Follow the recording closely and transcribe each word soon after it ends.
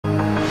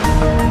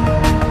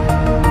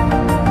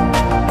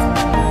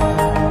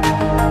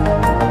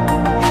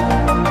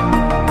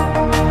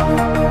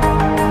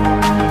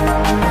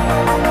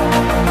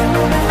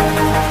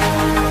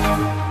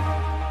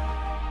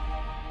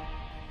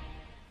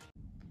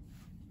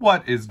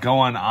What is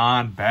going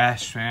on,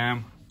 Bash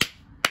fam?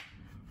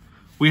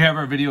 We have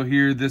our video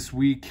here this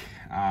week.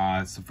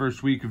 It's the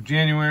first week of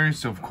January,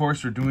 so of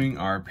course we're doing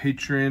our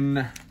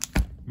Patron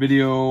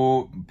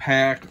video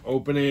pack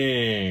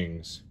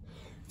openings.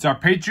 It's our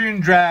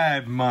Patreon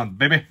drive month,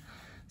 baby.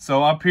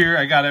 So up here,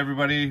 I got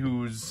everybody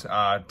who's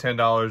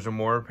 $10 or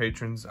more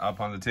patrons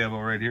up on the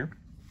table right here.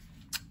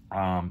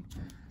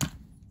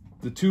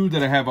 The two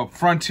that I have up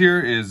front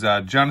here is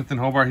Jonathan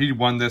Hobart. He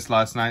won this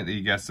last night.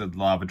 He guessed the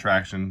Law of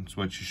Attraction. It's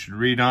what you should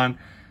read on,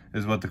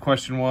 is what the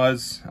question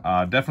was.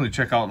 Definitely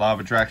check out Law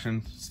of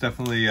Attraction. It's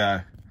definitely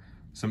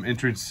some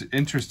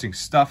interesting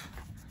stuff,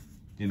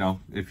 you know,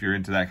 if you're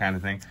into that kind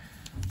of thing.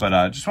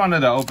 But just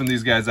wanted to open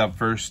these guys up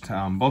first.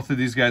 Both of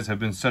these guys have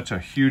been such a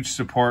huge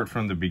support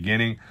from the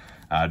beginning.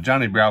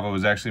 Johnny Bravo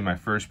was actually my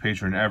first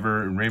patron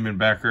ever. Raymond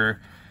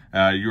Becker,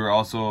 you were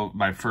also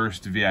my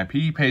first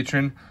VIP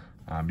patron.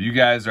 You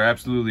guys are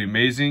absolutely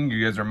amazing.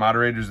 You guys are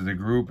moderators of the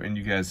group, and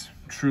you guys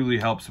truly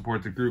help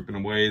support the group in a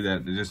way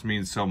that it just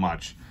means so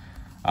much.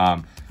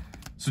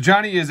 So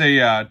Johnny is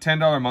a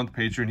 $10 a month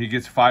patron. He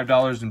gets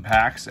 $5 in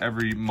packs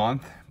every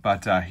month,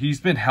 but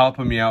he's been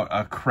helping me out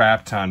a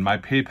crap ton. My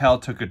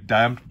PayPal took a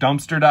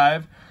dumpster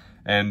dive,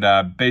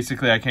 and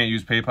basically I can't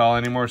use PayPal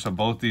anymore, so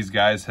both these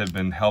guys have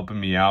been helping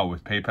me out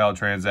with PayPal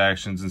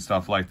transactions and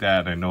stuff like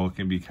that. I know it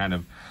can be kind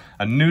of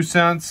a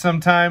nuisance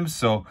sometimes,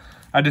 so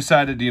I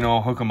decided, you know,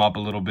 hook them up a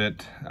little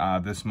bit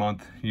this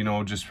month, you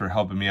know, just for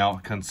helping me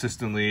out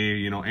consistently,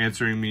 you know,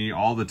 answering me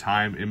all the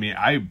time. I mean,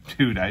 I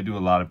do a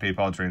lot of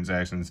PayPal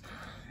transactions,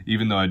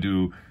 even though I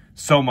do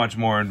so much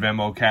more in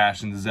Venmo,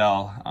 Cash, and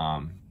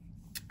Zelle.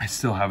 I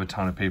still have a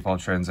ton of PayPal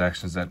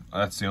transactions.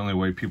 That's the only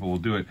way people will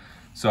do it.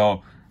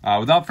 So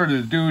without further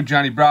ado,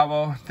 Johnny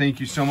Bravo, thank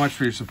you so much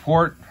for your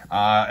support.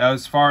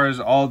 As far as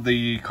all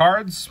the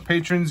cards,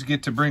 patrons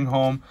get to bring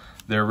home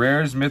their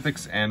rares,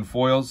 mythics, and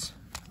foils.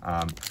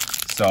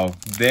 So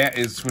that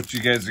is what you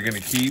guys are going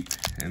to keep.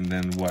 And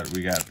then what?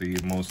 We got the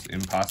most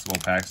impossible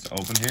packs to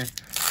open here.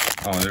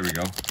 Oh, there we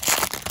go.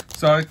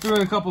 So I threw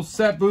in a couple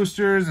set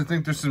boosters. I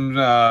think there's some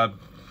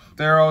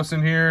Theros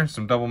in here.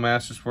 Some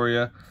DoubleMasters for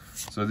you.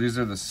 So these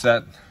are the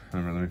set.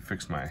 Let me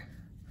fix my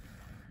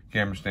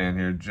camera stand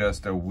here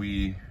just a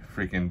wee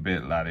freaking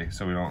bit, laddie,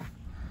 so we don't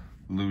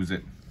lose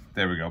it.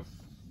 There we go.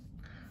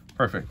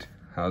 Perfect.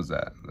 How's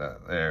that?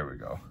 There we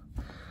go.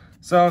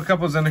 So a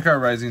couple Zendikar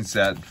Rising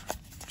set.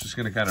 Just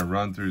going to kind of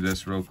run through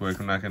this real quick.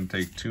 I'm not going to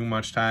take too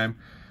much time.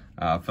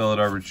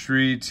 Felidar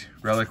Retreat,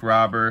 Relic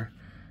Robber,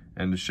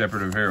 and the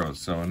Shepherd of Heroes.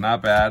 So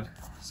not bad.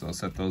 So I'll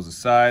set those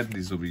aside.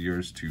 These will be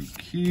yours to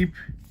keep.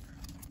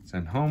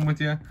 Send home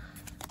with you.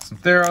 Some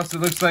Theros, it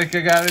looks like I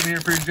got in here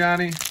for you,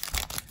 Johnny.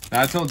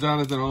 Now, I told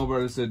Jonathan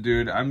Hobart, I said,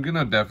 dude, I'm going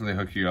to definitely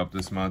hook you up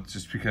this month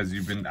just because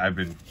I've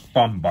been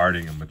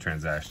bombarding him with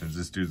transactions.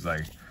 This dude's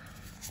like,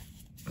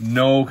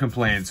 no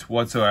complaints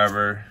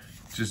whatsoever.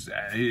 Just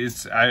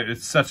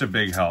it's such a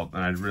big help,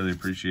 and I really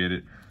appreciate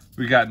it.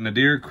 We got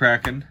Nadir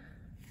Kraken,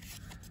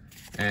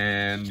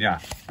 and yeah,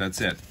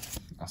 that's it.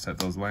 I'll set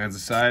those lands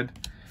aside.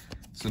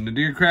 So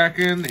Nadir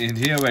Kraken, and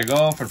here we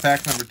go for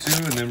pack number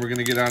 2, and then we're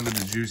gonna get on to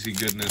the juicy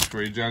goodness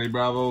for you, Johnny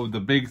Bravo. The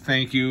big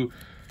thank you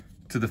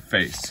to the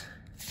face.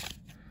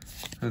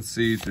 Let's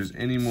see if there's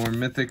any more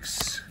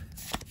mythics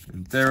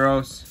and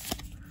Theros.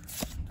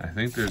 I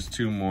think there's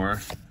 2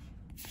 more.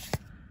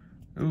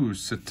 Ooh,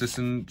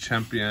 Citizen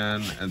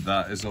Champion, and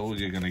that is all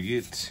you're gonna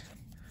get.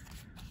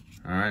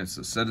 Alright,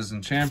 so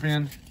Citizen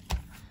Champion.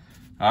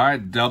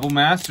 Alright,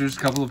 DoubleMasters,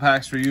 couple of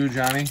packs for you,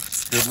 Johnny.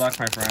 Good luck,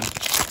 my friend.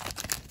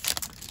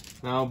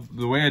 Now,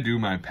 the way I do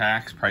my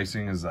packs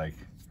pricing is like,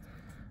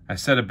 I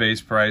set a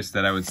base price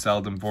that I would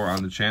sell them for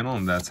on the channel,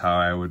 and that's how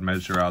I would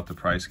measure out the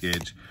price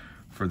gauge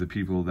for the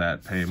people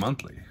that pay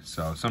monthly.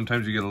 So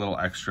sometimes you get a little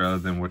extra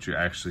than what you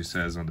actually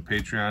says on the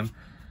Patreon.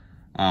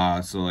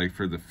 So like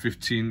for the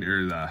 15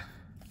 or the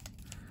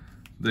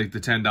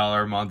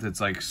 $10 a month, it's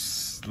like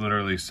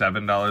literally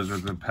 $7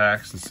 worth of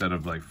packs instead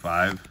of like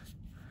 5.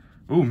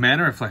 Ooh,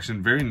 Mana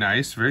Reflection, very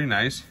nice, very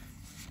nice.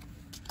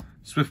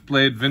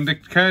 Swiftblade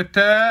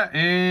Vindicata,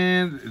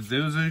 and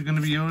those are going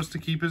to be yours to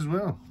keep as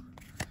well.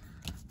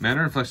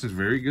 Mana Reflection is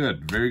very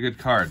good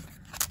card.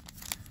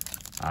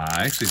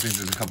 I actually think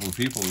there's a couple of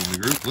people in the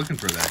group looking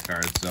for that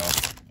card, so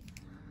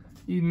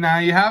now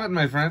you have it,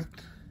 my friend.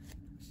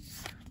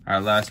 Our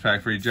last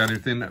pack for you,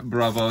 Jonathan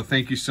Bravo.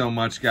 Thank you so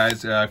much,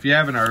 guys. If you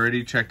haven't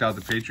already checked out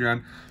the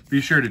Patreon, be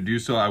sure to do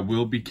so. I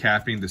will be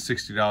capping the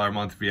 $60 a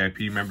month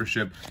VIP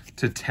membership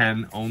to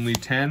 10, only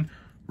 10.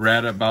 We're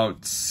at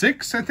about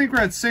 6. I think we're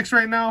at 6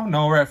 right now.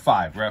 No, we're at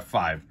 5. We're at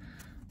 5.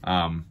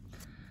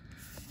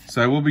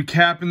 So I will be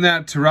capping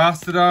that to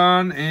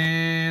Rostodon,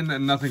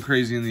 and nothing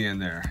crazy in the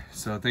end there.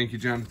 So thank you,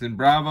 Jonathan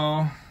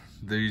Bravo.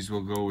 These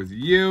will go with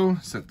you.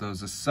 Set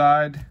those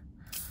aside.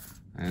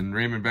 And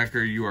Raymond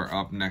Becker, you are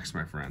up next,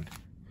 my friend.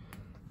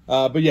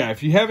 But yeah,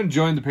 if you haven't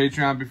joined the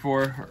Patreon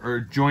before,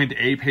 or joined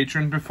a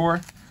patron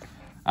before,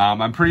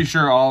 I'm pretty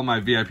sure all my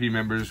VIP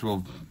members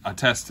will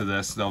attest to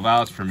this. They'll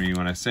vouch for me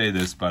when I say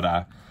this,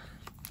 but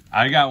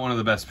I got one of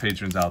the best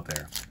patrons out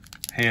there,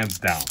 hands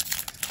down.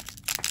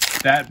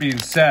 that being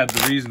said,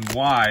 the reason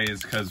why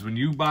is because when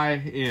you buy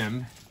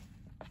in,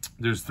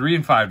 there's $3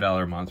 and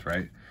 $5 a month,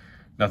 right?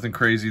 Nothing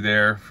crazy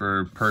there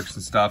for perks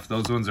and stuff.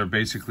 Those ones are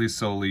basically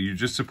solely, you're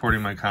just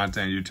supporting my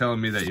content. You're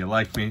telling me that you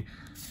like me,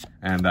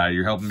 and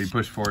you're helping me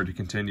push forward to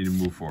continue to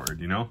move forward,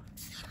 you know?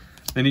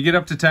 Then you get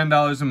up to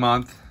 $10 a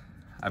month,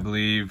 I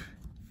believe.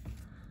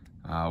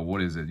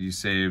 What is it?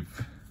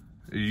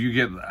 You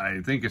get,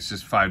 I think it's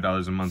just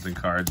 $5 a month in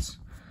cards.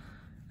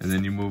 And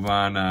then you move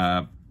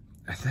on,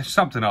 there's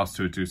something else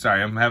to it too.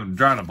 Sorry, I'm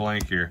drawing a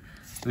blank here.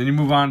 And then you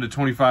move on to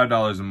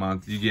 $25 a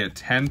month. You get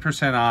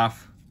 10%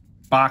 off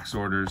box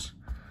orders,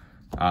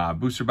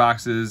 booster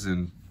boxes,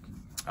 and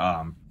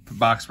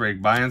box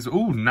break buy-ins.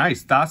 Ooh,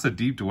 nice. That's a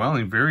deep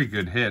dwelling. Very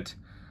good hit.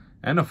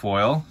 And a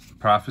foil.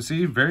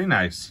 Prophecy. Very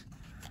nice.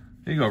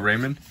 There you go,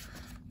 Raymond.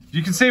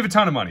 You can save a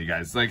ton of money,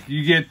 guys. Like,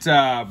 you get,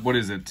 what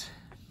is it?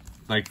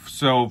 Like,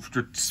 so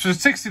for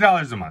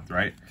 $60 a month,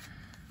 right?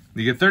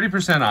 You get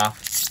 30%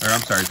 off, or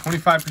I'm sorry,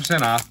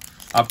 25% off,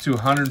 up to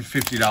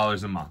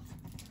 $150 a month.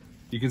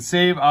 You can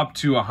save up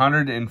to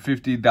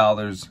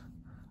 $150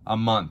 a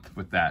month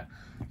with that.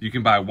 You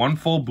can buy one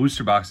full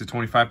booster box at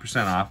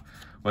 25% off.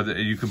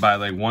 Whether you can buy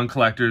like one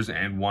collector's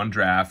and one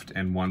draft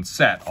and one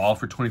set, all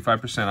for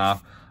 25%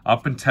 off,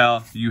 up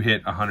until you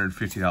hit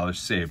 $150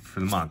 saved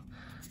for the month.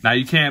 Now,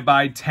 you can't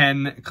buy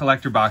 10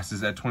 collector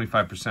boxes at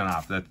 25%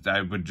 off. That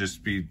I would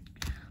just be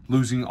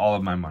losing all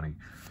of my money.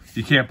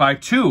 You can't buy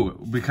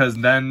 2, because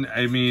then,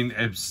 I mean,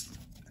 it's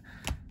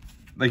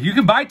like, you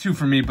can buy 2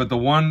 for me, but the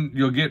one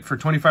you'll get for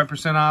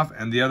 25% off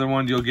and the other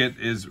one you'll get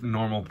is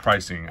normal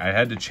pricing. I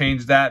had to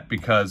change that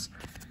because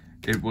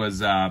it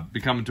was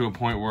becoming to a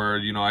point where,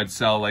 you know, I'd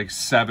sell like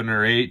 7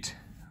 or 8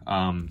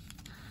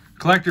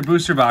 collector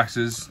booster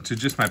boxes to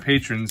just my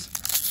patrons.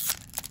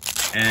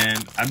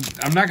 And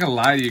I'm not gonna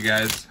lie to you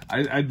guys,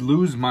 I'd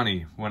lose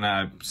money when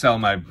I sell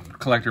my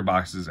collector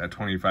boxes at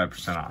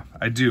 25% off.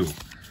 I do.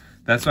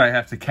 That's why I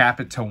have to cap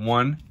it to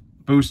 1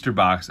 booster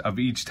box of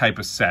each type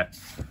of set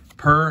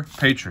per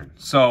patron.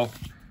 So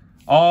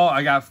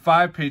I got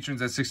 5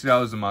 patrons at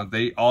 $60 a month.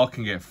 They all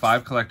can get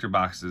 5 collector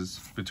boxes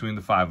between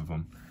the 5 of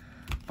them.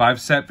 5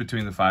 set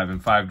between the 5,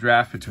 and 5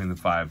 draft between the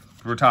 5.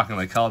 We're talking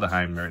like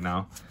Kaldheim right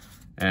now.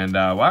 And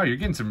wow, you're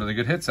getting some really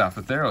good hits off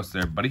of Theros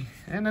there, buddy.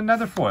 And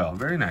another foil,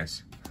 very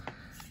nice.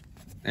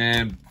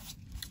 And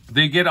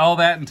they get all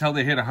that until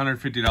they hit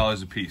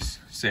 $150 a piece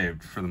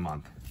saved for the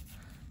month.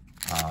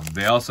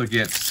 They also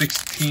get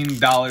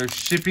 $16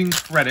 shipping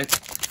credit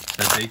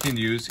that they can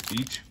use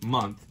each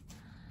month.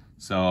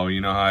 So,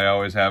 you know how I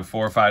always have $4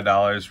 or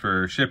 $5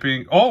 for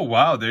shipping. Oh,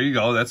 wow, there you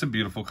go. That's a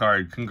beautiful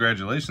card.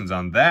 Congratulations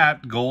on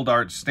that. Gold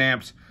art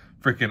stamped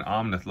freaking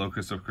Omnith,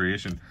 Locus of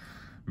Creation.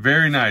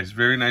 Very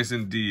nice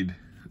indeed.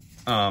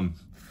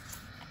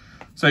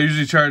 So I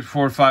usually charge $4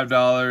 or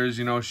 $5,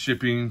 you know,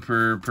 shipping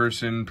per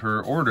person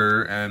per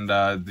order, and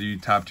the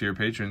top tier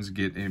patrons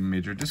get a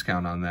major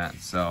discount on that.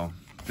 So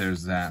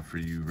there's that for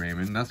you,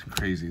 Raymond. Nothing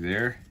crazy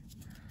there.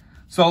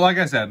 So like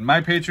I said,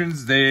 my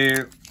patrons, they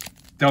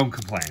don't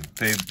complain.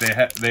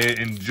 They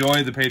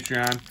enjoy the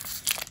Patreon.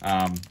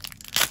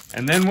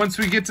 And then once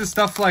we get to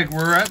stuff like,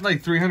 we're at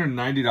like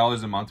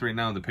 $390 a month right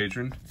now on the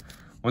Patreon.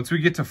 Once we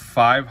get to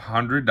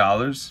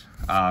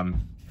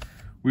 $500,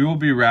 we will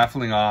be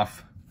raffling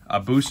off a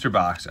booster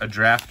box, a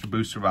draft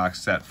booster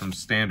box set from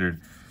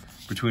Standard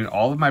between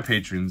all of my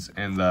patrons.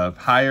 And the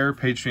higher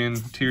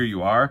Patreon tier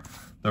you are,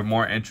 the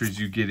more entries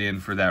you get in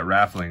for that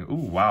raffling. Ooh,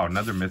 wow,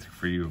 another mythic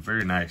for you.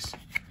 Very nice.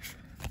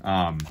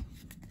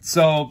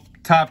 So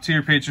top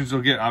tier patrons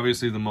will get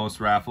obviously the most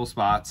raffle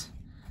spots,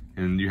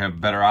 and you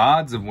have better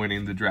odds of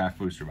winning the draft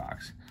booster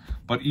box.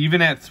 But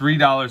even at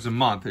 $3 a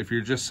month, if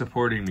you're just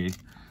supporting me,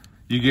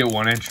 you get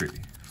 1 entry.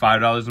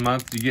 $5 a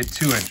month, you get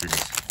 2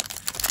 entries.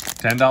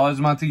 $10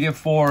 a month, you get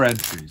 4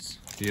 entries.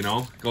 You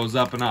know, goes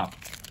up and up.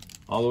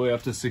 All the way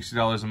up to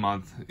 $60 a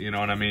month, you know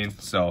what I mean?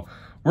 So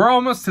we're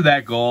almost to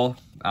that goal.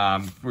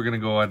 We're going to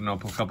go ahead and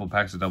open a couple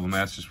packs of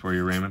DoubleMasters for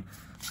you, Raymond.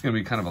 It's going to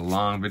be kind of a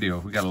long video.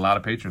 We got a lot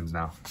of patrons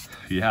now.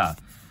 Yeah.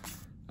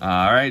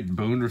 All right,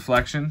 Boon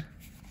Reflection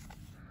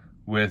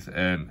with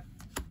an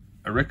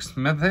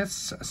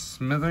Eryximethus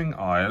Smithing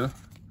Oil,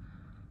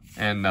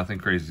 and nothing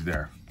crazy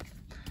there.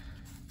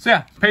 So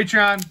yeah,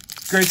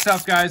 Patreon, great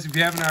stuff, guys. If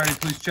you haven't already,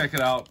 please check it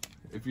out.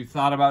 If you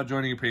thought about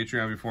joining a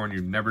Patreon before and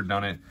you've never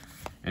done it,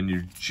 and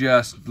you're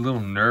just a little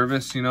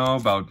nervous, you know,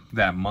 about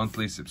that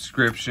monthly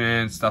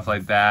subscription, stuff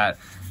like that,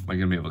 am I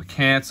going to be able to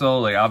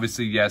cancel? Like,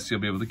 obviously, yes,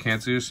 you'll be able to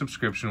cancel your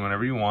subscription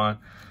whenever you want.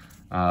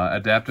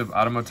 Adaptive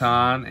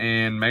Automaton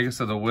and Magus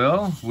of the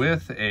Will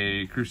with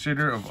a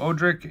Crusader of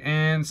Odric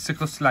and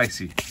Sickle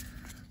Slicey.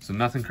 So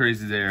nothing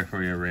crazy there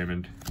for you,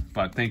 Raymond.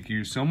 But thank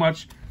you so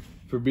much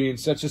for being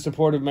such a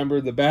supportive member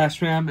of the Bash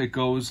fam. It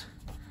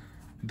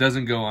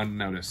doesn't go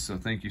unnoticed. So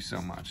thank you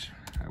so much.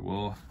 I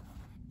will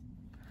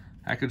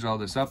package all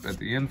this up at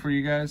the end for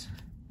you guys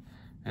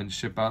and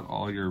ship out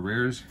all your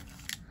rares,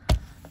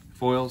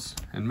 foils,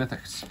 and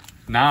mythics.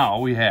 Now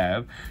we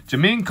have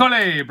Jamin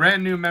Cole,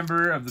 brand new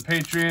member of the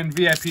Patreon,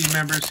 VIP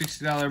member,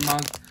 $60 a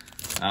month.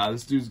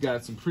 This dude's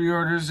got some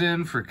pre-orders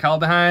in for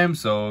Kaldheim,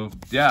 so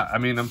yeah, I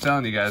mean, I'm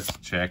telling you guys,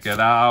 check it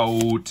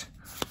out.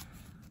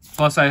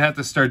 Plus, I have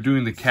to start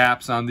doing the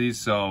caps on these,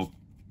 so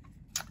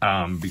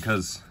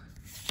because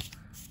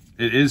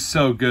it is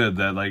so good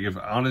that, like, if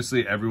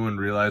honestly everyone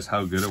realized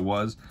how good it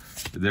was,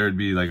 there would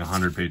be like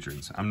 100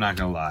 patrons. I'm not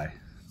gonna lie.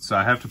 So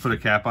I have to put a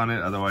cap on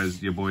it,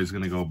 otherwise your boy's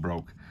gonna go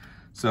broke.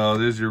 So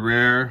there's your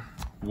rare.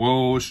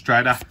 Whoa,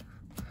 Strider.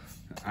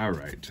 All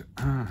right.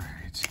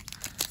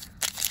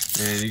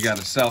 And you got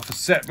a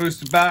set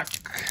booster back.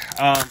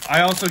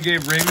 I also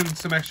gave Raymond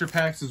some extra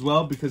packs as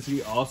well because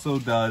he also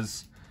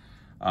does,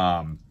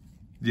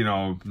 you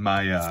know,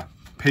 my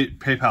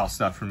PayPal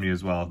stuff for me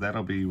as well.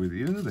 That'll be with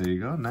you. There you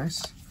go.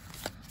 Nice.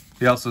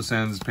 He also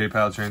sends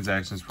PayPal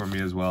transactions for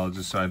me as well,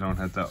 just so I don't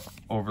have to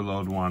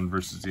overload one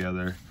versus the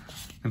other.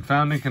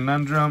 Confounding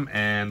Conundrum,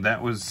 and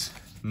that was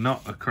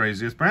not the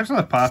craziest.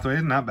 Branchless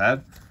Pathway, not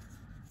bad,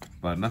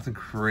 but nothing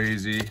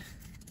crazy.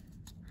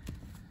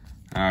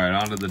 All right,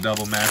 on to the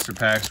double master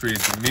packs for you,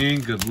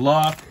 Janine. Good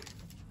luck.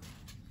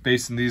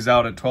 Basing these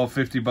out at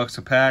 $12.50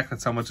 a pack.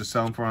 That's how much it's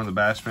selling for on the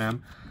Bash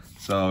Fam.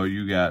 So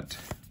you got,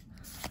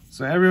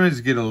 so everyone's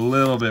get a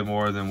little bit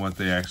more than what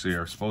they actually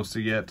are supposed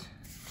to get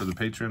for the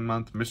Patreon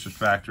month. Mistress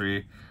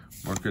Factory,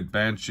 Morkut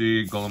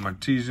Banshee, Golem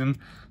Artesian,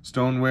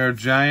 Stoneware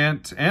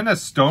Giant, and a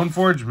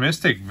Stoneforge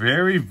Mystic.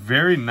 Very,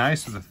 very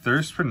nice with a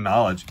thirst for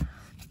knowledge.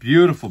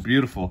 Beautiful,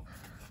 beautiful.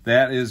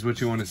 That is what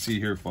you want to see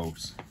here,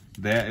 folks.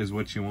 That is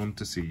what you want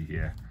to see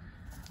here.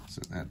 So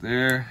that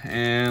there.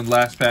 And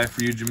last pack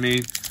for you, Jameen.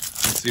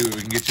 Let's see what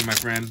we can get you, my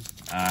friend.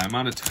 I'm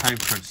on a time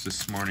crunch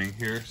this morning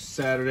here,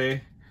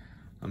 Saturday.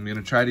 I'm going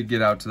to try to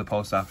get out to the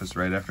post office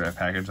right after I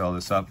package all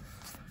this up,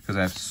 because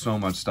I have so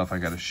much stuff I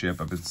got to ship.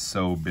 I've been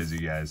so busy,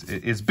 guys.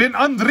 It's been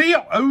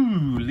unreal.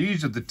 Oh,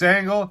 Liege of the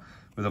Tangle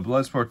with a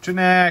Bloodsport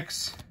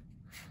Chinax.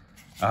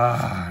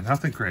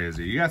 Nothing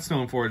crazy. You got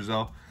Stoneforge,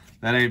 though.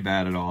 That ain't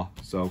bad at all.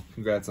 So,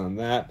 congrats on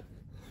that.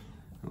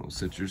 We'll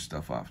set your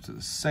stuff off to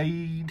the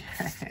side.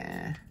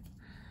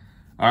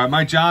 All right,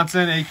 Mike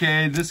Johnson,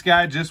 a.k.a. this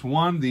guy, just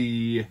won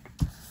the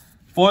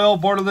foil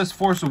Borderless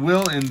Force of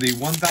Will in the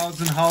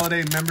 1000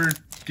 Holiday Member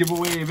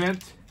Giveaway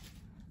event.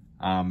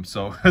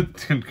 So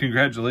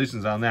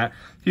congratulations on that.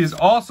 He is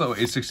also a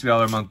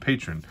 $60 a month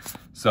patron.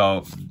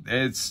 So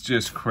it's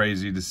just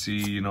crazy to see,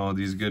 you know,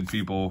 these good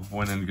people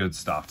winning good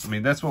stuff. I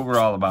mean, that's what we're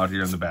all about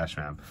here in the Bash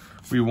Fam.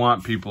 We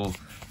want people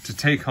to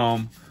take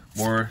home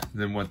more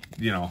than what,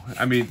 you know,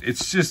 I mean,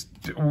 it's just,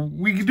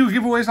 we do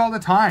giveaways all the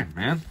time,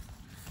 man.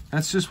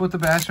 That's just what the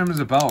Bash Fam is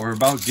about. We're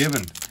about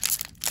giving,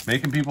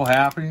 making people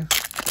happy.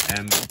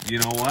 And you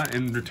know what?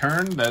 In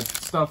return, that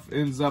stuff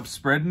ends up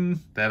spreading.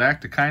 That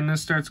act of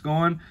kindness starts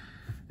going.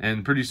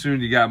 And pretty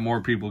soon you got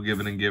more people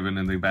giving and giving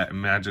in the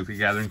Magic the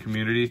Gathering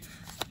community.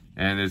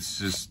 And it's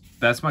just,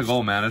 that's my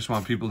goal, man. I just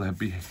want people to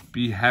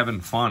be having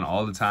fun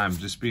all the time.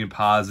 Just being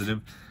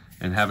positive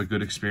and have a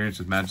good experience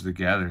with Magic the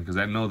Gathering. Because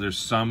I know there's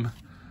some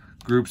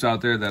groups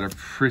out there that are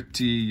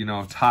pretty, you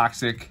know,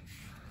 toxic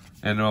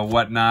and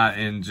whatnot.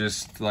 And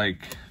just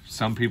like,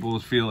 some people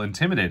feel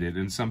intimidated.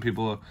 And some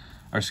people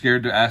are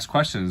scared to ask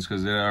questions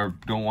because they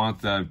don't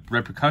want the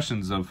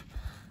repercussions of,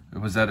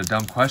 was that a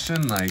dumb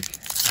question? Like,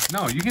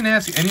 no, you can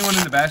ask anyone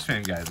in the Bash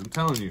Fan, guys. I'm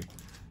telling you.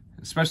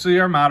 Especially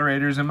our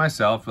moderators and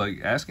myself.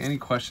 Like, ask any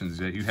questions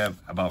that you have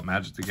about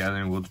Magic the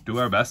Gathering. We'll do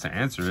our best to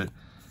answer it.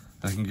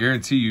 I can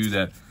guarantee you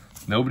that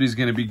nobody's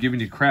going to be giving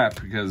you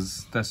crap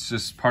because that's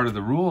just part of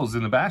the rules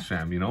in the Bash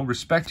Fam, you know?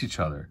 Respect each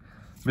other.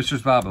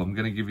 Mistress Bob, I'm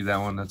going to give you that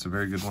one. That's a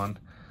very good one.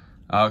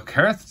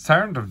 Kareth,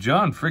 Tyrant of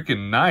John,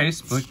 freaking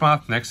nice.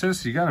 Blinkmoth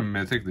Nexus, you got a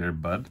mythic there,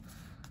 bud.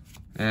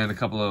 And a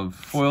couple of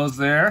foils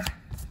there.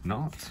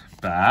 Not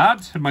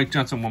bad. Mike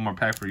Johnson, one more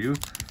pack for you.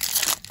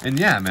 And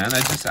yeah, man,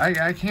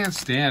 I can't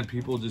stand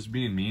people just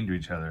being mean to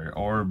each other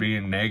or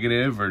being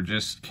negative or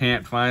just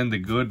can't find the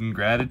good and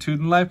gratitude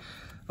in life.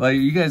 Like,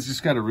 you guys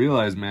just got to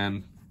realize,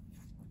 man,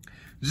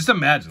 just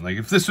imagine, like,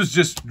 if this was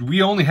just,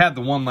 we only had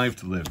the one life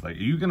to live. Like,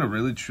 are you going to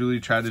really, truly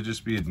try to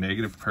just be a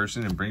negative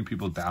person and bring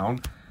people down?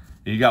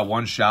 And you got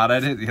one shot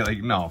at it? You're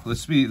like, no,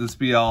 let's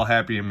be all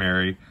happy and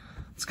merry.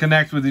 Let's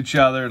connect with each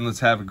other and let's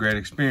have a great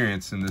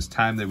experience in this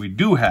time that we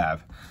do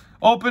have.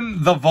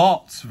 Open the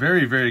vaults.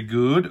 Very, very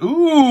good.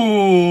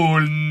 Ooh,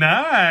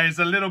 nice.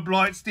 A little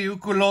Blight Steel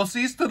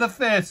Colossus to the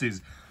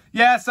faces.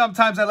 Yeah,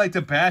 sometimes I like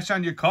to bash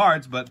on your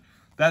cards, but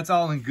that's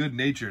all in good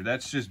nature.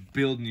 That's just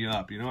building you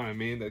up. You know what I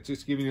mean? That's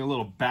just giving you a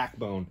little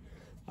backbone.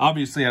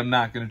 Obviously, I'm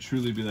not going to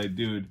truly be like,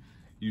 dude,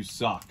 you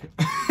suck.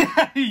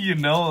 You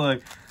know,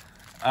 like,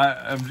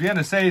 I'm going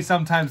to say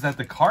sometimes that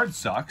the card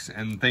sucks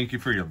and thank you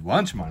for your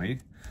lunch money.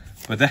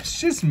 But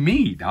that's just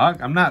me,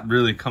 dog. I'm not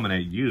really coming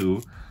at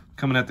you.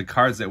 Coming at the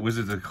cards that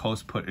Wizards of the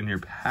Coast put in your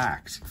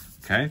packs.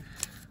 Okay?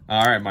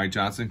 All right, Mike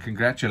Johnson.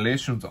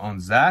 Congratulations on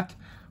that.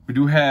 We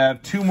do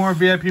have 2 more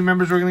VIP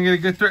members we're going to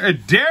get through.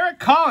 Derek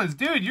Collins.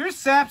 Dude, you're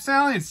sap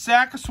selling a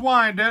sack of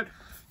swine, dude.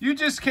 You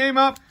just came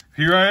up.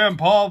 Here I am,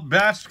 Paul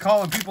Bash,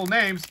 calling people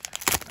names.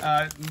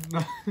 I'm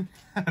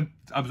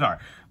sorry.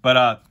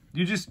 But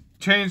you just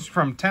changed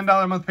from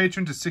 $10 a month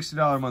patron to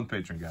 $60 a month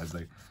patron, guys.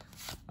 Like,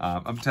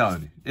 I'm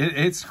telling you,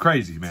 it's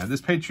crazy, man.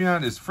 This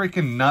Patreon is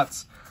freaking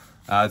nuts.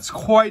 It's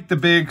quite the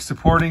big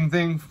supporting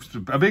thing,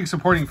 a big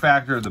supporting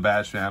factor of the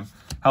Bash Fam.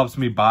 Helps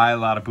me buy a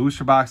lot of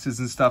booster boxes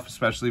and stuff,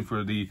 especially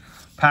for the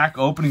pack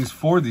openings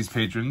for these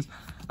patrons.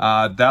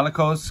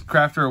 Dalikos,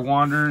 Crafter of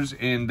Wonders,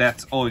 and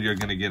that's all you're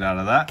going to get out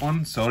of that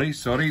one. Sorry,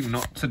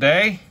 not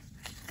today.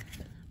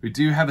 We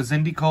do have a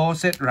Zendikar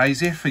set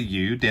riser for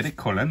you, Derek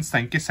Collins.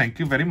 Thank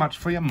you very much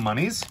for your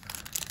monies.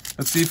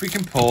 Let's see if we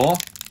can pull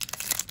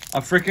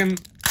a freaking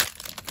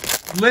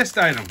list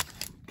item.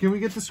 Can we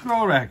get the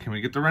scroll rack? Can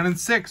we get the Renin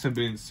 6 and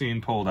being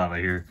seen pulled out of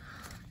here?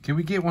 Can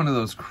we get one of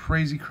those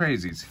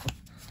crazies?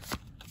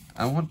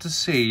 I want to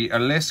see a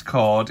list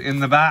card in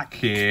the back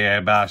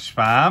here, Bash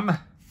Fam.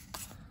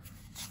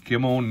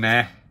 Come on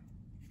now.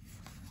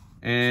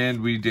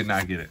 And we did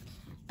not get it.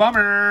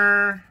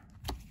 Bummer.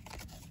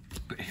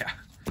 But yeah.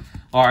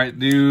 Alright,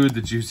 dude,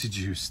 the juicy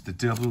juice. The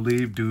double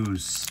leaf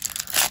deuce.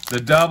 The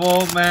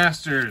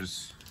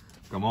DoubleMasters.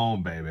 Come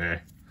on,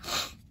 baby.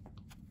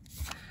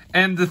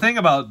 And the thing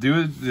about,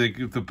 dude,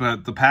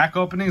 the pack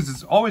openings,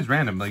 it's always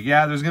random. Like,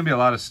 yeah, there's going to be a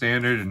lot of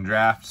standard and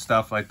draft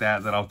stuff like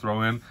that I'll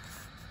throw in.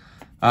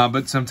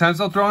 But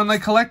sometimes I'll throw in,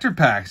 like, collector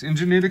packs.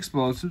 Engineered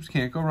explosives,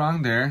 can't go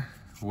wrong there.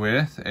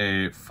 With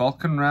a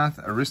Falconwrath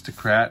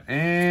Aristocrat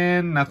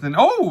and nothing.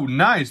 Oh,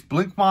 nice.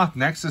 Blinkmoth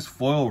Nexus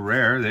foil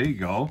rare. There you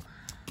go.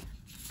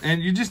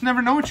 And you just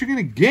never know what you're going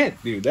to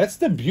get, dude. That's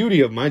the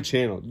beauty of my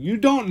channel. You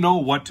don't know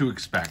what to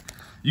expect.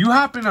 You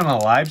hop in on a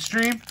live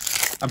stream,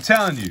 I'm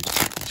telling you,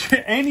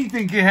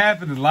 anything can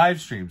happen in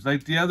live streams.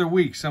 Like the other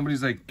week,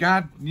 somebody's like,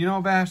 God, you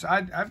know, Bash,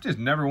 I've just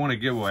never won a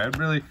giveaway.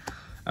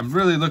 I'm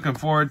really looking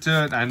forward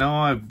to it. I know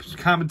I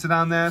commented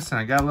on this and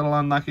I got a little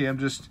unlucky.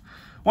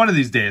 One of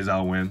these days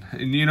I'll win.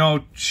 And you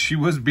know, she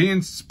was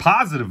being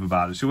positive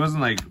about it. She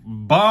wasn't like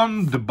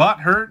bummed,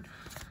 butt hurt.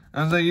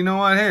 I was like, you know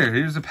what,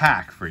 here's a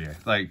pack for you.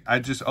 Like, I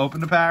just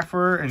opened a pack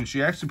for her and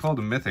she actually pulled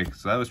a mythic,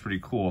 so that was pretty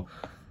cool.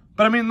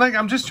 But I mean, like,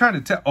 I'm just trying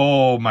to tell.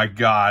 Oh my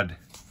god.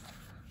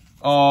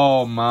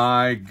 Oh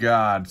my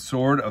god.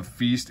 Sword of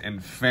Feast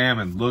and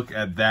Famine. Look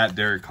at that,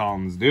 Derek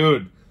Collins.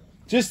 Dude,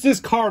 just this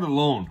card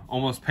alone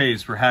almost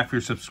pays for half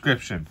your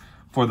subscription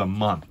for the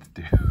month,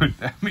 dude.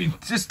 I mean,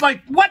 just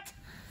like, what?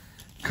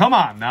 Come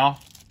on now.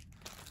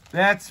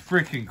 That's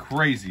freaking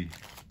crazy.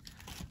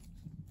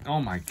 Oh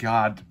my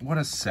god. What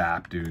a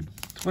sap, dude.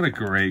 What a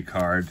great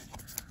card.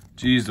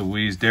 Jeez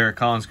Louise. Derek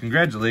Collins,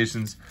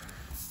 congratulations.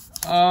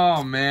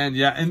 Oh man,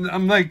 yeah. And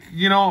I'm like,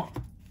 you know,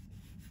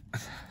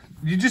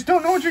 you just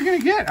don't know what you're going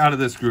to get out of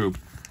this group.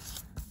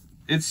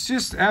 It's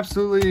just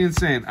absolutely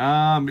insane.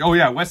 Oh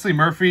yeah, Wesley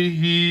Murphy,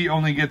 he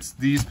only gets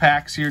these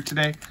packs here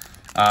today.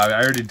 I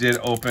already did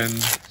open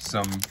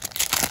some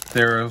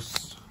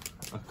Theros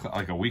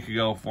like a week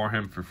ago for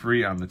him for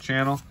free on the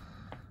channel.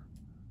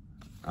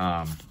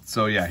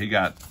 So yeah,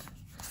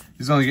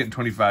 he's only getting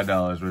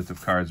 $25 worth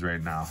of cards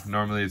right now.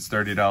 Normally it's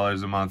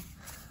 $30 a month,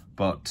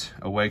 but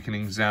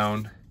Awakening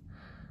Zone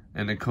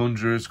and a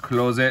Conjurer's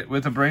Closet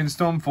with a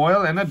Brainstorm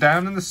foil and a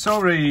Down in the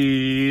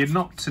Sorry.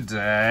 Not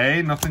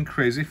today. Nothing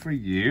crazy for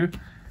you.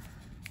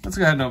 Let's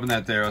go ahead and open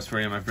that Theros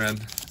for you, my friend.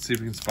 Let's see if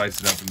we can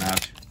spice it up a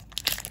notch.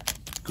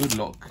 Good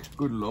luck.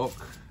 Good luck.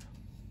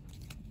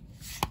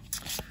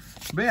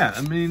 But yeah,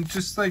 I mean,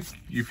 just like,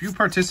 if you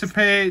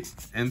participate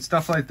and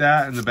stuff like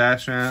that in the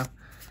Bash Fam,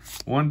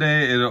 one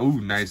day it'll,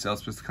 ooh, nice,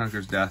 Elspeth the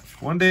Conqueror's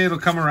Death. One day it'll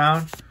come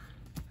around,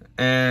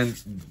 and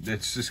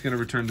it's just going to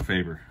return the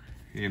favor,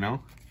 you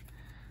know?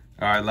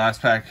 Alright,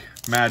 last pack,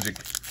 magic,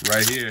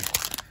 right here.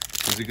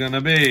 Is it going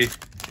to be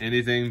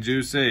anything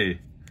juicy?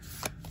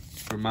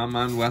 For my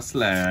man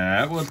Wesley,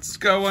 what's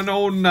going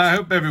on? I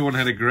hope everyone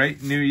had a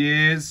great New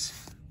Year's.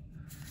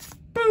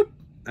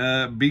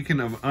 Boop!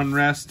 Beacon of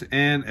Unrest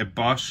and a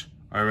Bosch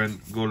Iron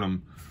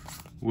Golem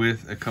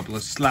with a couple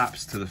of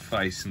slaps to the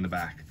face in the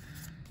back.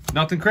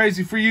 Nothing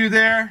crazy for you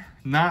there.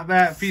 Not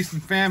that Feast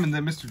and Famine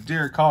that Mr.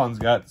 Derek Collins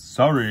got.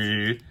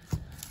 Sorry.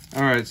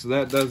 Alright, so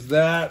that does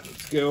that.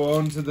 Let's go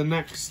on to the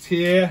next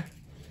here.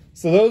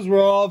 So those were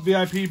all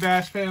VIP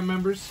Bash Fam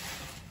members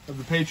of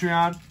the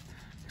Patreon.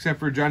 Except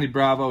for Johnny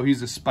Bravo.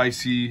 He's a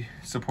spicy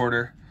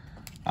supporter.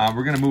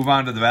 We're going to move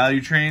on to the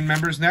Value Train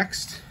members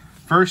next.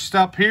 First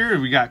up here,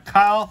 we got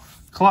Kyle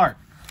Clark.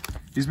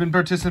 He's been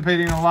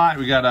participating a lot.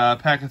 We got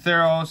a pack of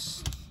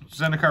Theros,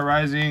 Zendikar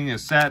Rising, a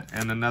set,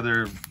 and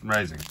another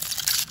Rising.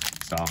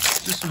 So,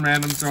 just some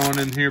random throwing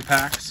in here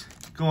packs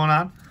going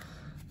on.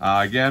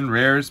 Again,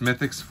 rares,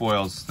 mythics,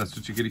 foils. That's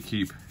what you get to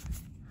keep.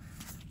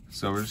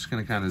 So we're just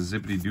going to kind of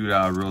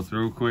zippity-doo-dah roll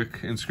through quick.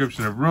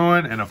 Inscription of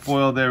Ruin and a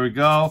foil. There we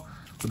go.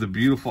 With a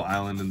beautiful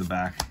island in the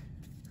back.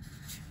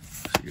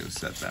 So you're going to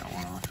set that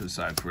one off to the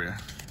side for you.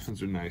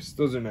 Those are nice.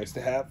 Those are nice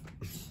to have.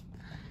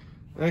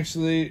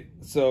 Actually,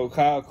 so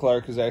Kyle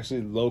Clark is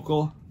actually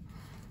local.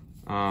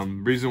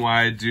 Reason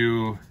why I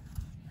do...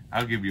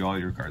 I'll give you all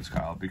your cards,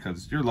 Kyle,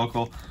 because you're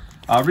local.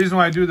 Reason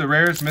why I do the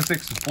rares,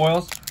 mythics, and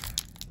foils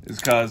is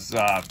because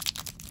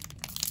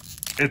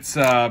it's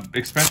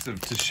expensive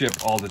to ship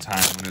all the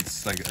time when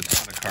it's like a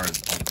ton of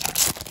cards all the time.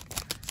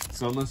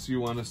 So unless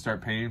you want to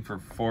start paying for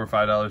 $4 or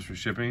 $5 for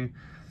shipping,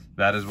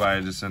 That is why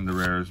I just send the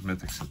rares,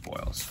 mythics, and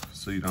foils,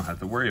 so you don't have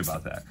to worry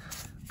about that.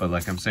 But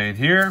like I'm saying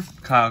here,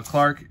 Kyle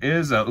Clark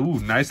is a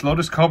nice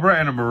Lotus Cobra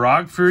and a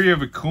Mirage Fury of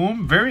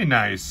Akum. Very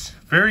nice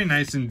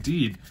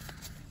indeed.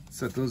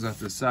 Set those off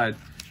to the side.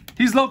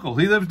 He's local.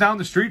 He lives down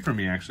the street from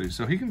me, actually,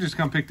 so he can just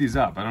come pick these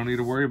up. I don't need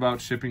to worry about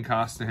shipping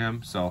costs to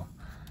him, so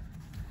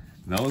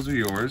those are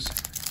yours.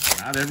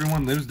 Not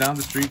everyone lives down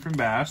the street from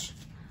Bash.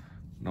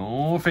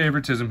 No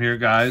favoritism here,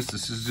 guys.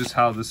 This is just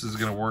how this is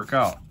going to work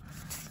out.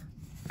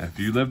 If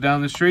you live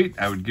down the street,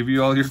 I would give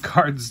you all your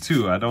cards,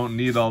 too. I don't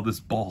need all this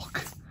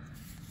bulk.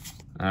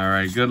 All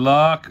right, good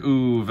luck.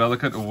 Ooh,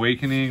 Velikut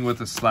Awakening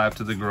with a slap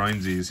to the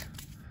groinsies.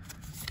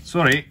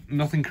 Sorry,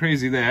 nothing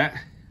crazy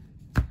there.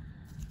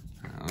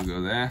 I'll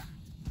go there.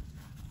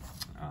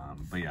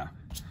 But yeah,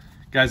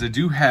 guys, I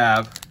do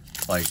have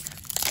like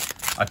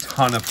a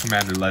ton of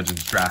Commander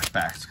Legends draft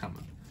packs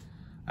coming.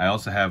 I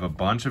also have a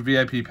bunch of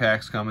VIP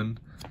packs coming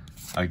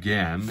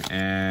again,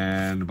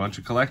 and a bunch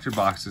of collector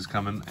boxes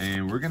coming,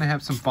 and we're gonna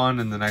have some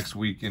fun in the next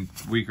week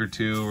or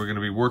two. We're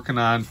gonna be working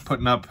on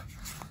putting up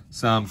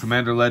some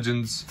Commander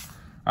Legends.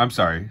 I'm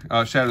sorry,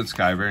 Shadowed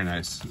Sky, very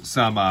nice.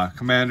 Some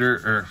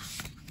Commander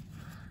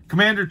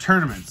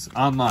tournaments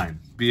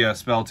online via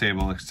Spell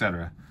Table,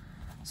 etc.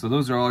 So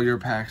those are all your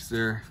packs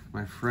there,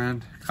 my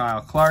friend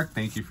Kyle Clark.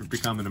 Thank you for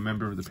becoming a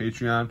member of the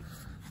Patreon,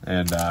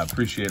 and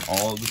appreciate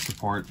all the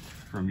support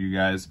from you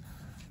guys.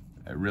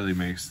 It really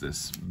makes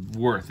this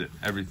worth it,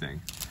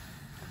 everything.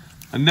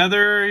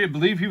 Another, I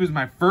believe he was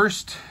my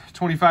first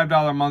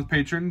 $25 a month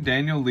patron,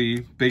 Daniel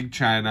Lee, Big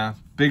China,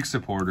 big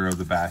supporter of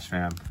the Bash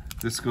fam.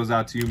 This goes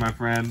out to you, my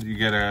friend. You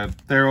get a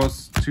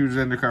Theros, 2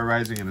 Zendikar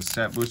Rising, and a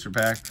set booster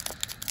pack.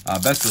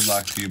 Best of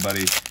luck to you,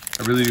 buddy.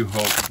 I really do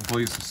hope I can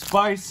pull you some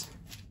spice.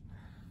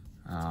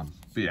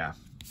 But yeah,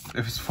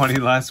 it was funny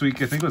last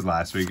week. I think it was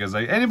last week. I was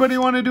like, anybody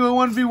want to do a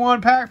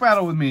 1v1 pack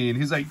battle with me? And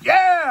he's like,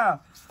 yeah!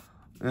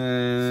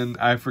 And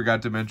I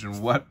forgot to mention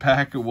what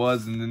pack it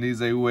was. And then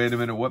he's like, wait a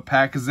minute, what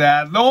pack is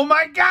that? Oh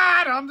my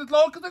God! I'm just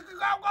local.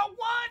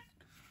 What?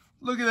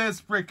 Look at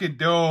this freaking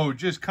dude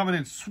just coming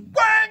in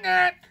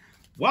swinging.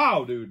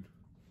 Wow, dude.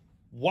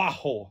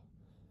 Wow.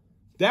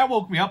 That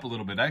woke me up a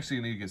little bit. I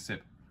actually need to get a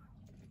sip.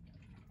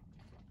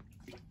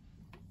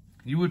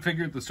 You would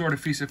figure the Sword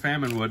of Feast of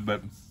Famine would,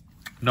 but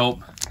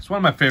nope. It's one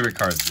of my favorite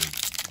cards, dude.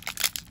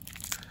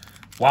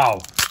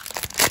 Wow.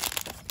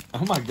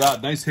 Oh my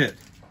God, nice hit.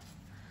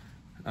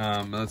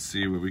 Let's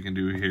see what we can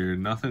do here.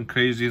 Nothing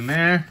crazy in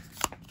there.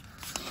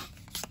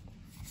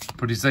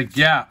 But he's like,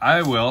 yeah,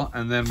 I will.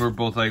 And then we're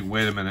both like,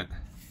 wait a minute.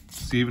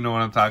 Does he even know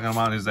what I'm talking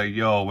about? He's like,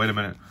 yo, wait a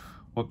minute.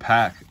 What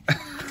pack?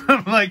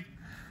 I'm like,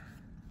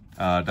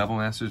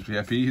 DoubleMasters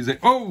VIP. He's like,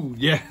 oh,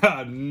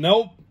 yeah,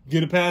 nope.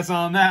 Get a pass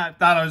on that.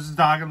 Thought I was just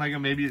talking like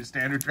maybe a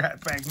standard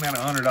draft pack, not a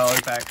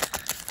 $100 pack.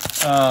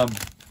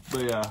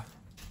 But yeah,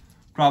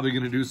 probably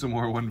going to do some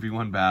more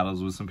 1v1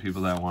 battles with some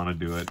people that want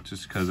to do it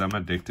just because I'm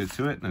addicted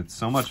to it and it's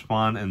so much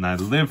fun and I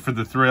live for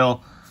the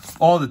thrill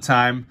all the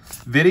time.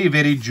 Very,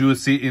 very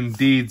juicy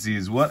indeed.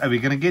 What are we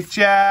going to get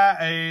ya?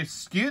 A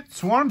Skewt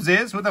Swarms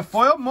is with a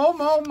foil mo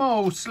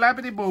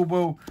slappity boo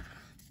boo.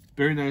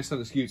 Very nice on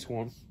the Skewt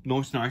Swarm.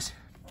 Nice.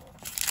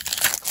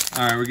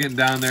 All right, we're getting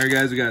down there,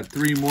 guys. We got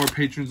 3 more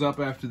patrons up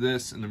after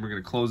this, and then we're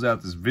going to close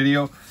out this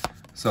video.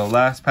 So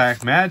last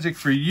pack magic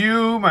for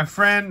you, my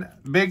friend,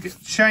 Big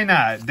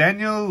China,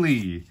 Daniel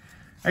Lee.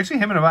 Actually,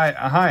 him and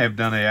I have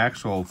done a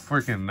actual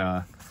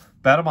freaking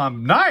battle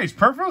bomb. Nice!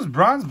 Purple's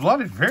Bronze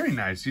Blooded. Very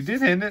nice. You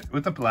did hit it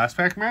with the last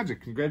pack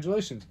magic.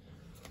 Congratulations.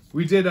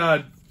 We did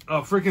a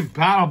freaking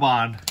battle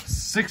bond.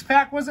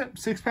 6-pack, was it?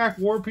 6-pack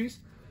War Piece?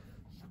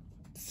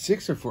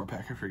 6 or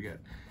 4-pack, I forget.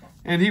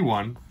 And he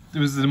won. It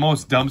was the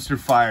most dumpster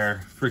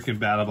fire freaking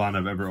battle bond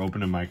I've ever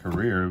opened in my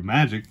career of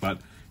Magic, but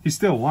he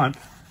still won.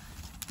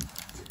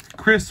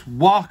 Chris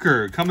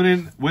Walker coming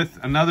in with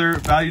another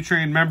Value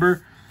Train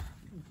member.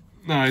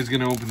 He's going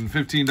to open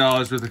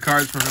 $15 worth of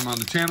cards for him on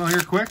the channel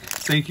here quick.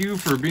 Thank you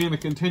for being a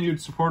continued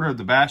supporter of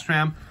the Bash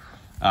Fam.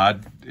 I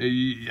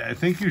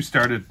think you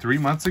started 3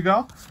 months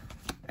ago,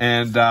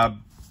 and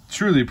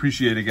truly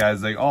appreciate it,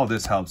 guys. Like, all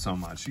this helps so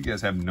much. You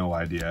guys have no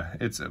idea.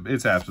 It's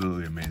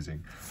absolutely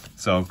amazing.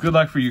 So, good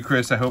luck for you,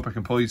 Chris. I hope I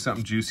can pull you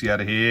something juicy out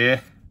of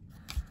here.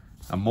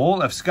 A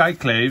mole of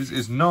Skyclaves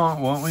is not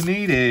what we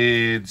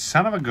needed.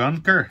 Son of a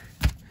gunker.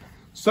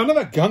 Son of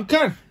a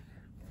gunker?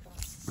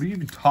 What are you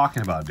even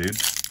talking about, dude?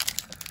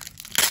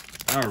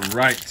 All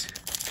right.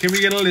 Can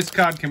we get a list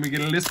card? Can we get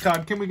a list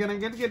card? Can we get a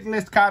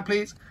list card,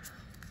 please?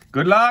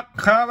 Good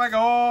luck. Here we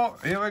go.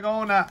 Here we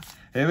go now.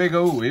 Here we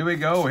go. Here we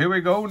go. Here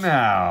we go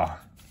now.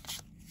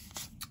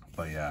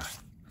 But yeah,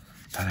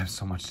 I have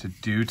so much to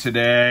do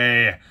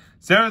today.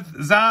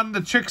 Zan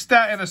the Trickster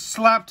and a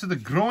slap to the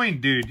groin,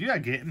 dude. You are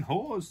getting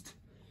hosed.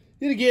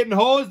 You're getting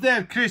hosed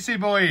there, Chrissy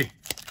boy.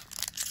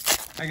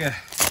 I gotta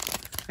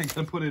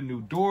put in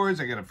new doors.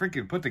 I gotta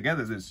freaking put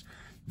together this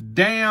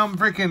damn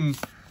freaking,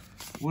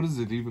 what is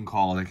it even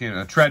called? I can't,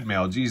 a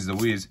treadmill. Jeez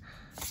Louise.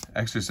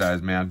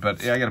 Exercise, man.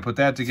 But yeah, I gotta put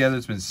that together.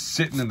 It's been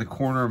sitting in the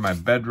corner of my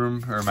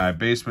bedroom or my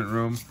basement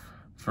room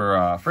for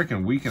a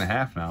freaking week and a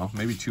half now,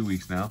 maybe 2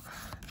 weeks now.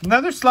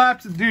 Another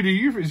slap. Dude,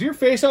 is your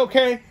face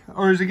okay?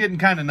 Or is it getting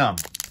kind of numb?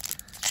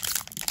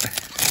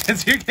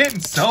 Because you're getting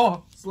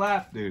so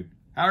slapped, dude.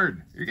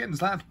 Hard. You're getting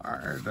slapped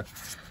hard.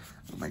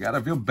 Oh my god,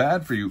 I feel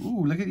bad for you.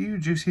 Ooh, look at you,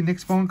 Juicy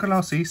Nick's Bone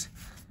Colossus.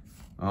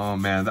 Oh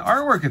man, the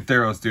artwork in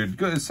Theros, dude,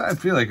 I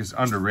feel like it's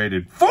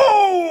underrated.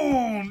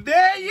 Boom!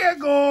 There you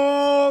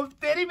go!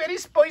 Very, very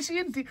spicy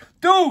and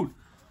dude,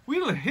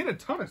 we hit a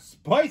ton of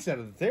spice out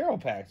of the Thero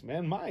packs,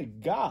 man. My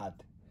god.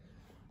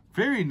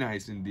 Very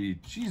nice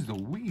indeed. Jeez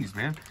Louise,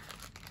 man.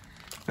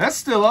 That's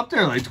still up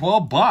there, like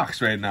 12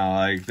 bucks right now.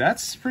 Like,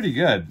 that's pretty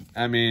good.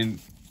 I mean,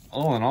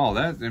 all in all,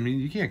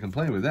 you can't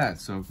complain with that.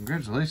 So,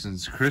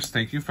 congratulations, Chris.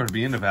 Thank you for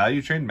being a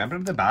value trade member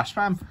of the Bash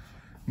Fam.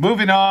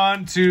 Moving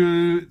on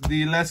to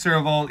the lesser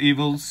of all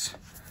evils,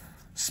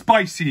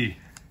 Spicy.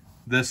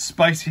 The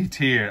spicy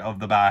tier of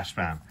the Bash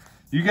Fam.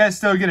 You guys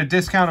still get a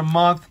discount a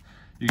month.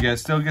 You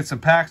guys still get some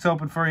packs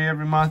open for you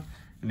every month.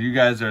 And you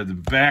guys are the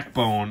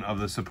backbone of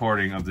the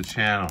supporting of the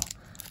channel.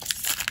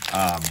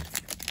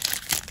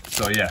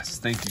 So yes,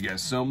 thank you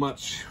guys so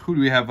much. Who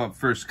do we have up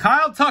first?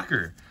 Kyle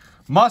Tucker.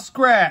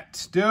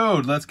 Muskrat.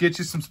 Dude, let's get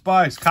you some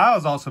spice.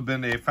 Kyle's also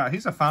been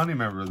he's a founding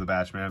member of the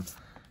Bash Fam.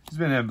 He's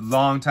been a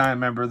long-time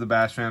member of the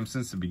Bash Fam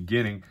since the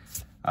beginning.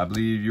 I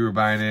believe you were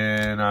buying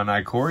in on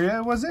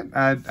Ikoria, was it?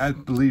 I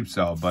believe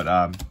so.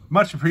 But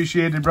much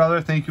appreciated,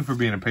 brother. Thank you for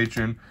being a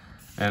patron.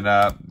 And,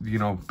 you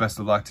know, best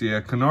of luck to you.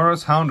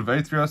 Kanoros, Hound of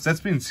Aetherios. That's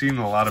been seen in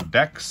a lot of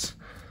decks.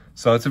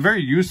 So it's a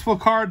very useful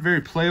card,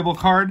 very playable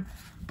card.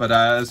 But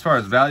as far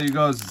as value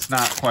goes, it's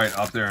not quite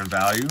up there in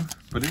value.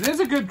 But it is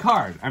a good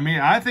card. I mean,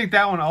 I think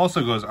that one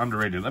also goes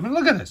underrated. I mean,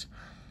 look at this.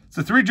 It's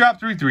a 3-drop,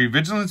 3/3.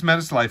 Vigilance,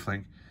 Menace,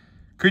 Lifelink.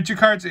 Creature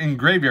cards in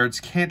graveyards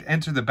can't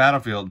enter the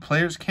battlefield.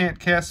 Players can't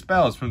cast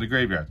spells from the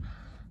graveyard.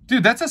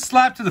 Dude, that's a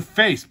slap to the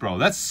face, bro.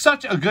 That's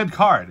such a good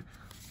card.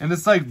 And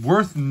it's like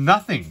worth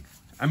nothing.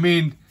 I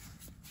mean,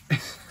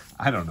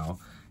 I don't know.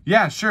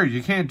 Yeah, sure,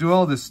 you can't do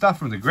all this stuff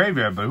from the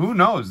graveyard, but who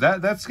knows?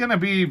 That's going to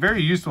be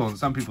very useful in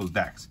some people's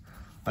decks.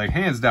 Like,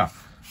 hands down.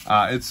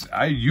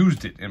 I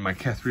used it in my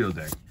Kethriel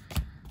deck.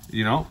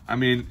 You know? I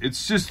mean,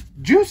 it's just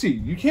juicy.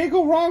 You can't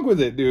go wrong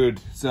with it, dude.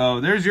 So,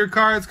 there's your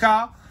cards,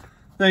 Kyle.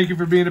 Thank you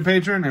for being a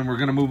patron, and we're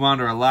going to move on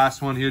to our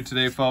last one here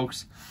today,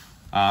 folks.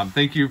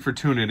 Thank you for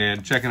tuning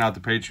in, checking out the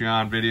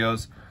Patreon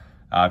videos.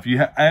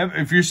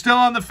 If you're still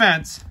on the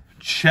fence,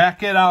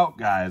 check it out,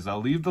 guys. I'll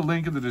leave the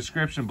link in the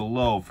description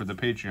below for the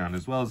Patreon,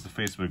 as well as the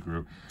Facebook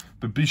group.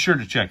 But be sure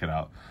to check it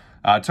out.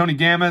 Tony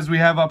Gamez we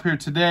have up here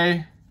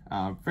today.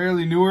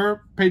 Fairly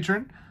newer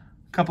patron.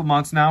 A couple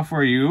months now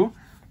for you.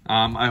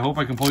 I hope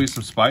I can pull you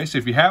some spice.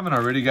 If you haven't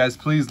already, guys,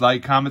 please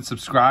like, comment,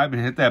 subscribe,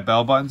 and hit that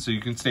bell button so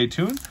you can stay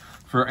tuned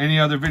for any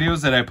other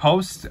videos that I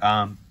post.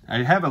 I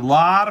have a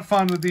lot of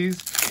fun with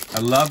these. I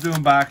love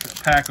doing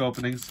pack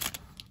openings.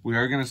 We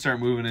are going to start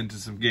moving into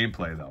some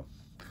gameplay, though.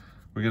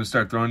 We're going to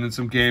start throwing in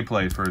some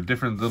gameplay for a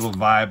different little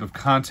vibe of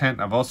content.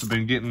 I've also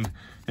been getting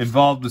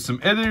involved with some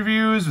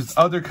interviews with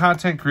other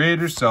content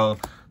creators. So,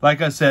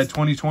 like I said,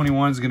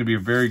 2021 is going to be a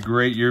very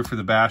great year for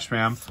the Bash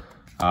Fam.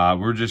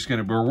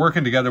 We're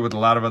working together with a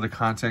lot of other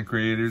content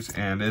creators,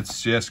 and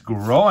it's just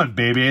growing,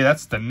 baby.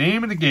 That's the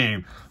name of the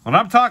game. When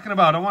I'm talking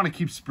about, I want to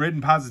keep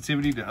spreading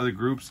positivity to other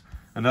groups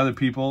and other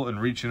people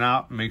and reaching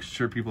out and making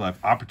sure people have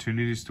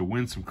opportunities to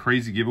win some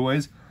crazy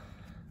giveaways.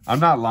 I'm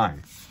not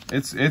lying.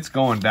 It's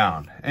going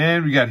down.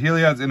 And we got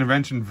Heliod's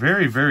Intervention.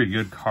 Very, very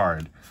good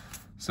card.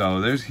 So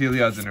there's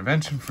Heliod's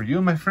Intervention for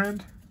you, my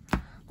friend.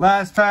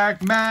 Last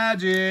pack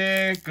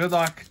magic. Good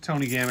luck,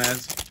 Tony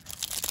Gamez.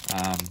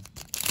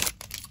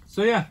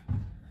 So yeah,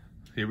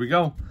 here we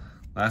go.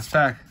 Last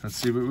pack. Let's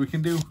see what we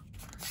can do.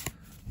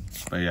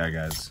 But yeah,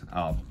 guys,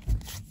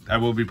 I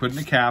will be putting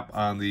a cap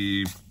on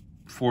the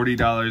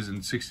 $40 and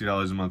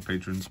 $60 a month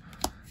patrons.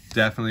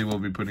 Definitely will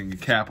be putting a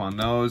cap on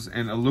those.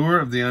 And Allure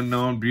of the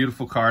Unknown,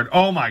 beautiful card.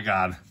 Oh my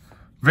god.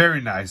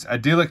 Very nice.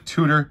 Idyllic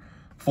Tutor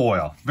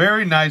foil.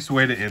 Very nice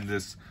way to end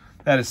this.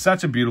 That is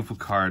such a beautiful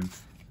card.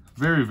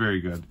 Very, very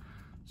good.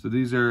 So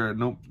these are,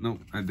 nope,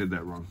 I did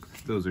that wrong.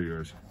 Those are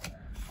yours.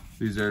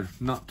 These are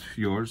not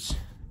yours.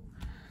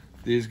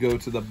 These go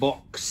to the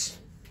box.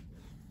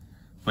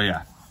 But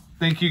yeah,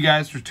 thank you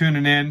guys for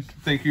tuning in.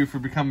 Thank you for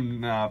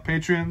becoming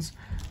patrons.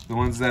 The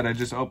ones that I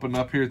just opened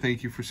up here,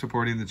 thank you for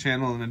supporting the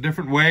channel in a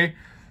different way.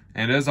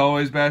 And as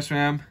always, Bash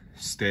Fam,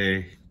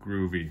 stay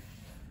groovy.